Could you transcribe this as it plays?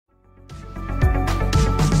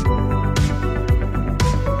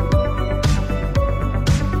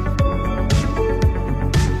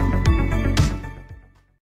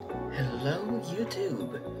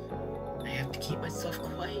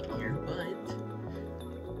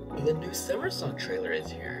The new Summersong trailer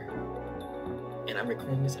is here, and I'm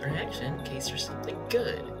recording this reaction in case there's something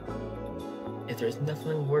good. If there's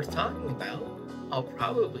nothing worth talking about, I'll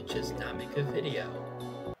probably just not make a video.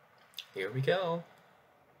 Here we go.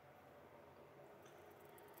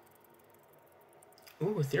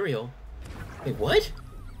 Ooh, ethereal. Wait, what?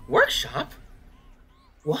 Workshop?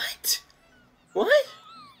 What? What?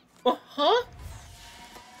 Huh?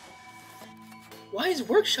 Why is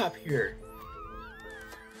Workshop here?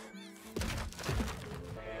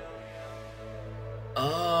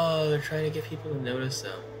 Oh, they're trying to get people to notice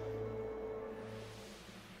them.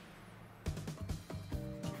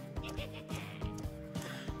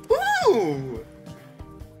 Ooh!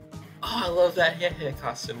 Oh, I love that hit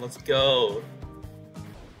costume. Let's go.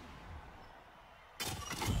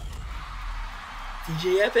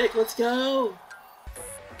 DJ Epic, let's go.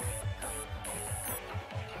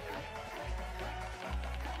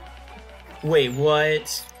 Wait,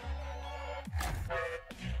 what?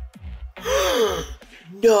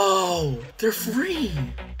 No! They're free!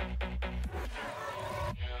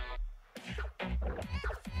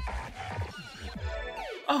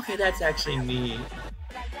 Okay, that's actually neat.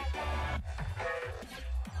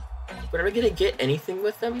 But are we gonna get anything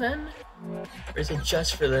with them then? Or is it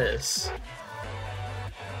just for this?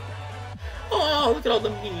 Oh, look at all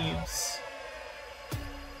the memes!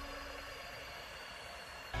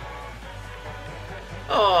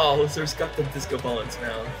 Oh, Lizard's got the disco ball in his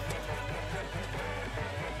mouth.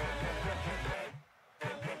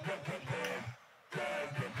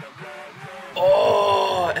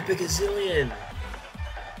 Oh, Epic Gazillion!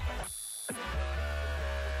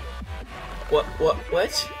 What?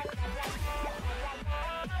 Wait,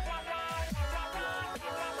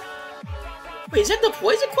 is that the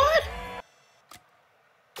Poison Quad?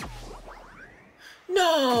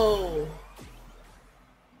 No!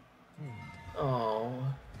 Oh.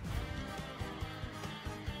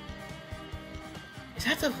 Is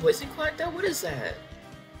that the Poison Quad though? What is that?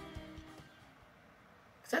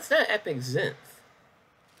 That's not Epic Zinth.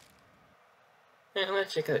 Yeah, I'm gonna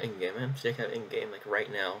check out in-game. I'm gonna check out in-game like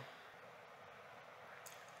right now.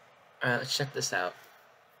 Alright, let's check this out.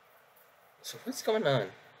 So what's going on?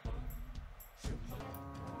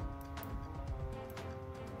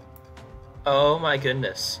 Oh my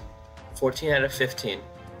goodness. 14 out of 15.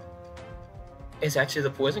 It's actually the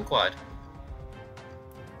Poison Quad.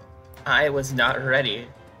 I was not ready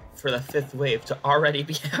for the 5th wave to already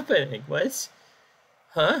be happening. What?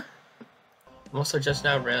 Huh? I'm also just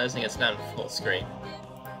now realizing it's not in full screen.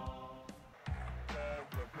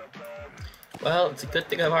 Well, it's a good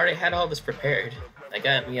thing I've already had all this prepared. I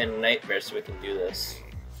got me a nightmare so we can do this.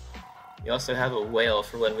 We also have a whale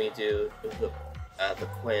for when we do the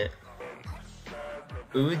Quint.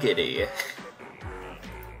 Oogiddy.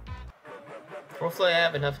 Hopefully I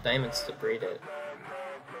have enough diamonds to breed it.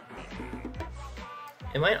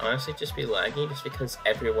 It might honestly just be laggy just because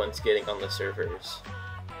everyone's getting on the servers.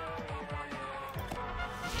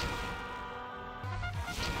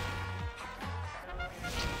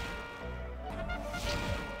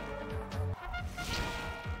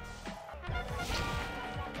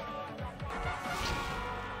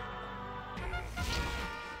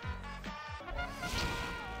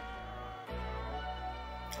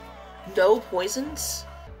 No poisons?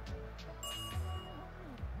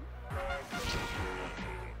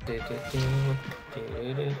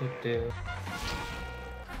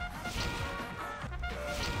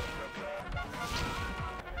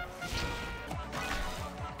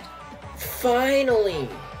 Finally!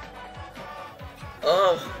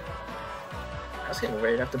 Ugh. I was getting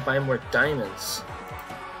ready to have to buy more diamonds.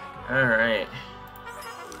 Alright.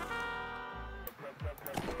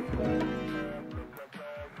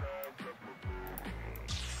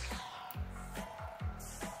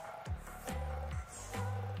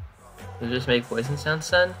 Did it just make poison sounds,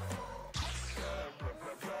 son?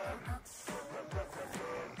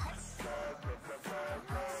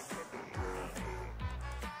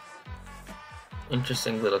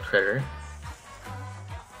 Interesting little critter.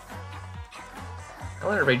 I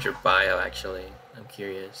want to read your bio, actually. I'm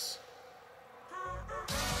curious.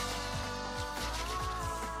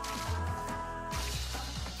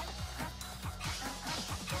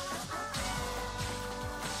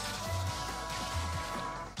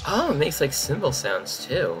 Oh, it makes like cymbal sounds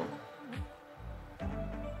too.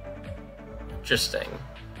 Interesting.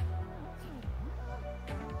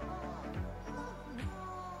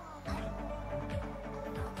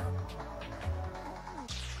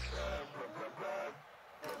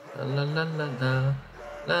 La la la la la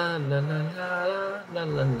la la la la la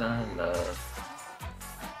la la.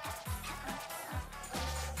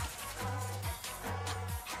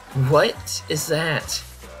 What is that?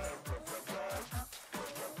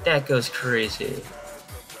 That goes crazy.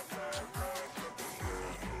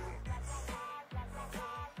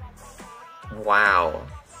 Wow,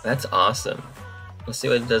 that's awesome. Let's see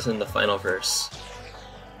what it does in the final verse.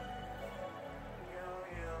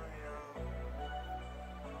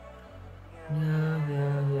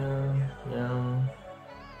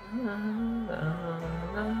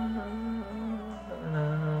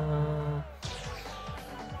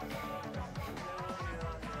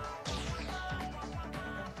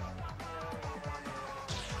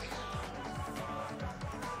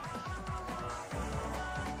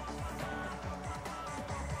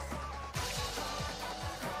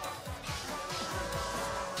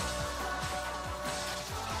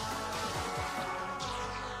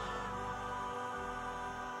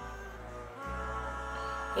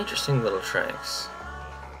 Interesting little tracks.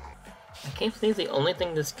 I can't believe the only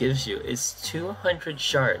thing this gives you is 200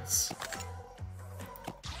 shards.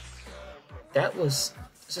 This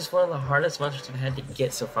is one of the hardest monsters I've had to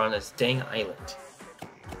get so far on this dang island.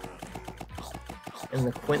 And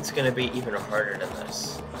the Quint's gonna be even harder than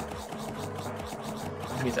this.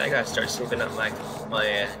 Because I gotta start saving up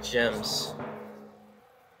my gems.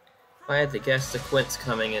 If I had to guess, the Quint's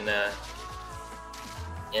coming in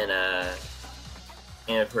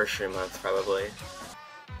anniversary month, probably.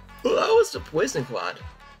 Well, that was the Poison Quad.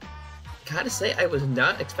 Gotta say, I was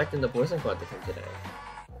not expecting the Poison Quad to come today.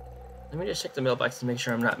 Let me just check the mailbox to make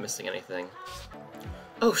sure I'm not missing anything.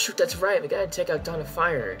 Oh shoot, that's right, we gotta take out Dawn of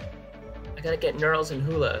Fire. I gotta get Gnarls and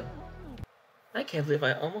Hula. I can't believe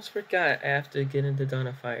I almost forgot I have to get into Dawn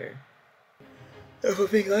of Fire. If I'm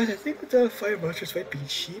being honest, I think the Dawn of Fire monsters might be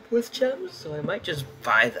cheap with gems, so I might just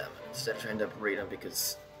buy them instead of trying to breed them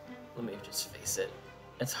because, let me just face it,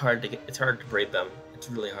 it's hard to breed them. It's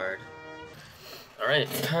really hard. Alright,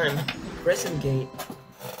 it's time. Prism Gate.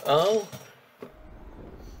 Oh.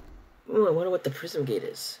 Ooh, I wonder what the Prism Gate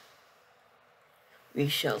is. We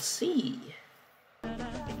shall see.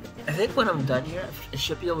 I think when I'm done here, I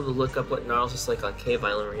should be able to look up what Gnarls is like on Cave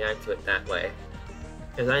Island and react to it that way.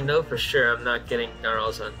 Because I know for sure I'm not getting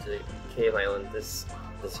Gnarls onto Cave Island this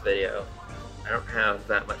video. I don't have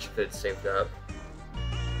that much food saved up.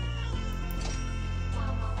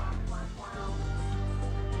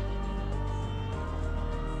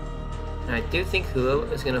 And I do think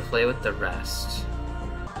Hulu is going to play with the rest.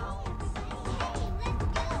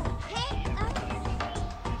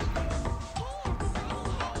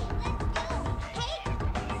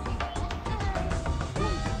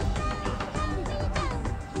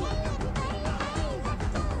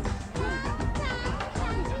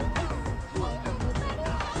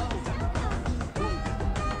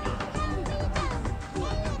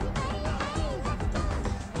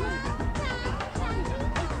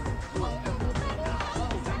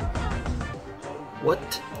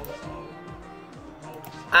 What?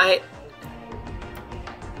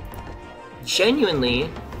 Genuinely,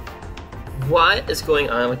 what is going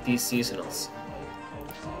on with these seasonals?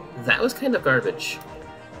 That was kind of garbage.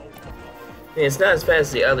 I mean, it's not as bad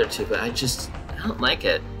as the other two, but I don't like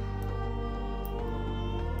it.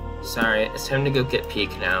 Sorry, it's time to go get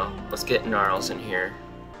Peak now. Let's get Gnarls in here.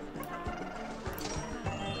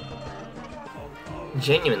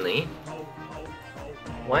 Genuinely,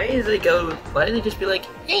 why did they just be like,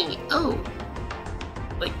 hey, oh!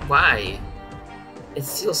 Like, why? It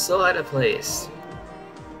feels so out of place.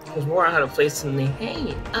 It was more out of place than the,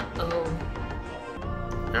 hey,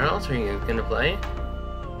 uh-oh. Gnarls, are you gonna play?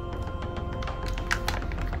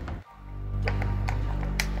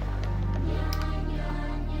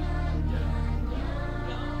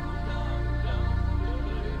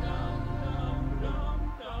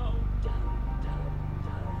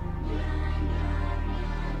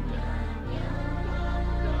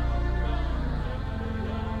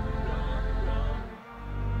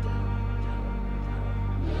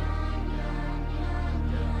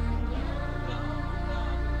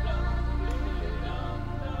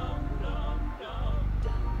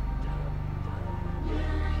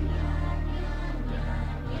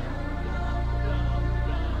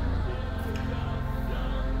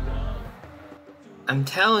 I'm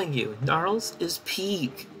telling you, Gnarls is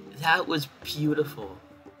peak. That was beautiful.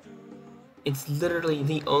 It's literally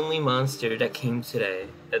the only monster that came today.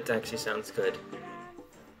 That actually sounds good.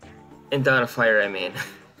 And Dawn of Fire, I mean.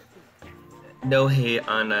 No hate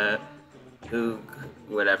on Oog,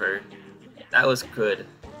 whatever. That was good.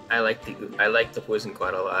 I like the Poison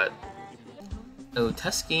Quad a lot. Oh,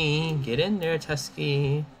 Tusky, get in there,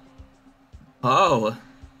 Tusky. Oh.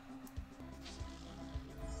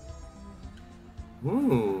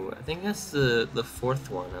 Ooh, I think that's the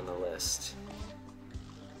fourth one on the list.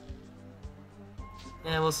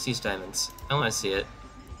 Yeah, we'll use diamonds. I want to see it.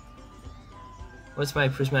 What's my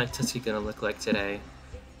prismatic tusky gonna look like today?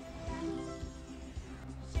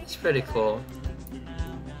 It's pretty cool.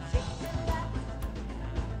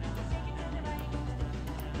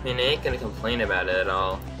 I mean, I ain't gonna complain about it at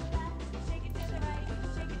all.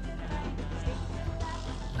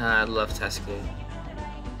 I love Tusky.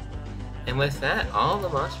 And with that, all the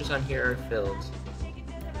monsters on here are filled.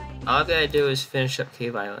 All I gotta do is finish up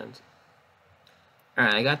Cave Island.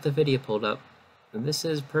 Alright, I got the video pulled up. And this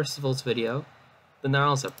is Percival's video, the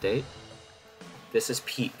Gnarls update. This is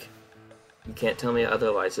peak. You can't tell me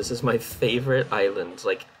otherwise. This is my favorite island,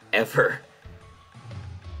 like, ever.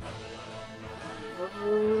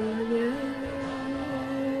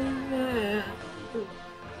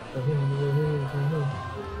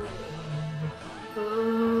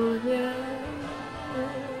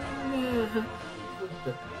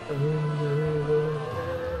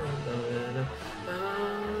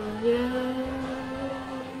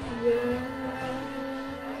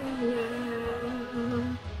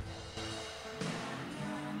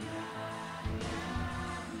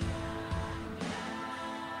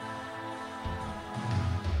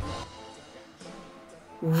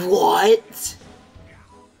 What?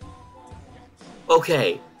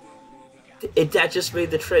 Okay. That just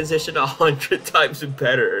made the transition 100 times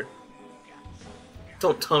better.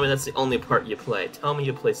 Don't tell me that's the only part you play. Tell me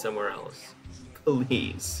you play somewhere else.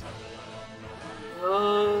 Please.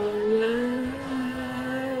 Oh, yeah,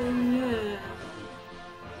 yeah.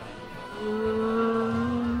 Oh,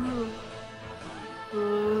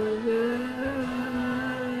 yeah, yeah.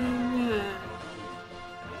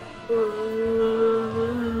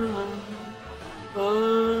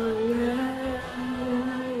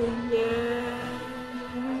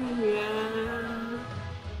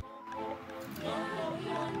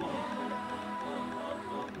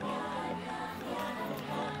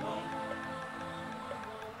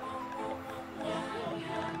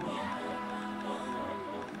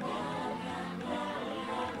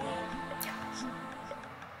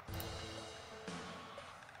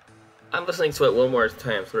 I'm listening to it one more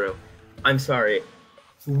time through. I'm sorry.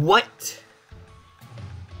 What?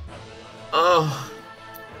 Oh.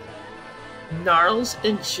 Gnarls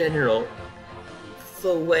in general.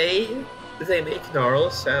 The way they make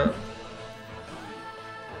Gnarls sound.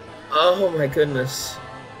 Oh my goodness.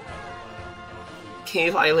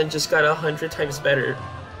 Cave Island just got 100 times better.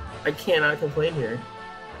 I cannot complain here.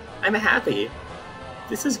 I'm happy.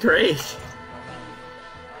 This is great.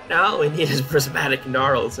 Now all we need is prismatic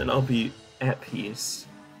Gnarls and I'll be at peace.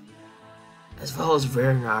 As well as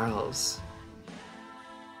rare Gnarls.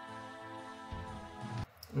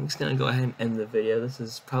 I'm just gonna go ahead and end the video. This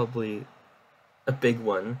is probably a big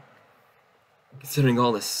one. Considering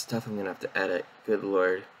all this stuff I'm gonna have to edit. Good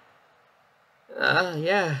lord.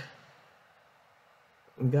 Yeah.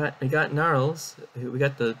 We got Gnarls. We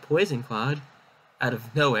got the Poison Cloud out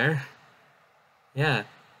of nowhere. Yeah.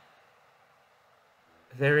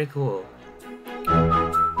 Very cool.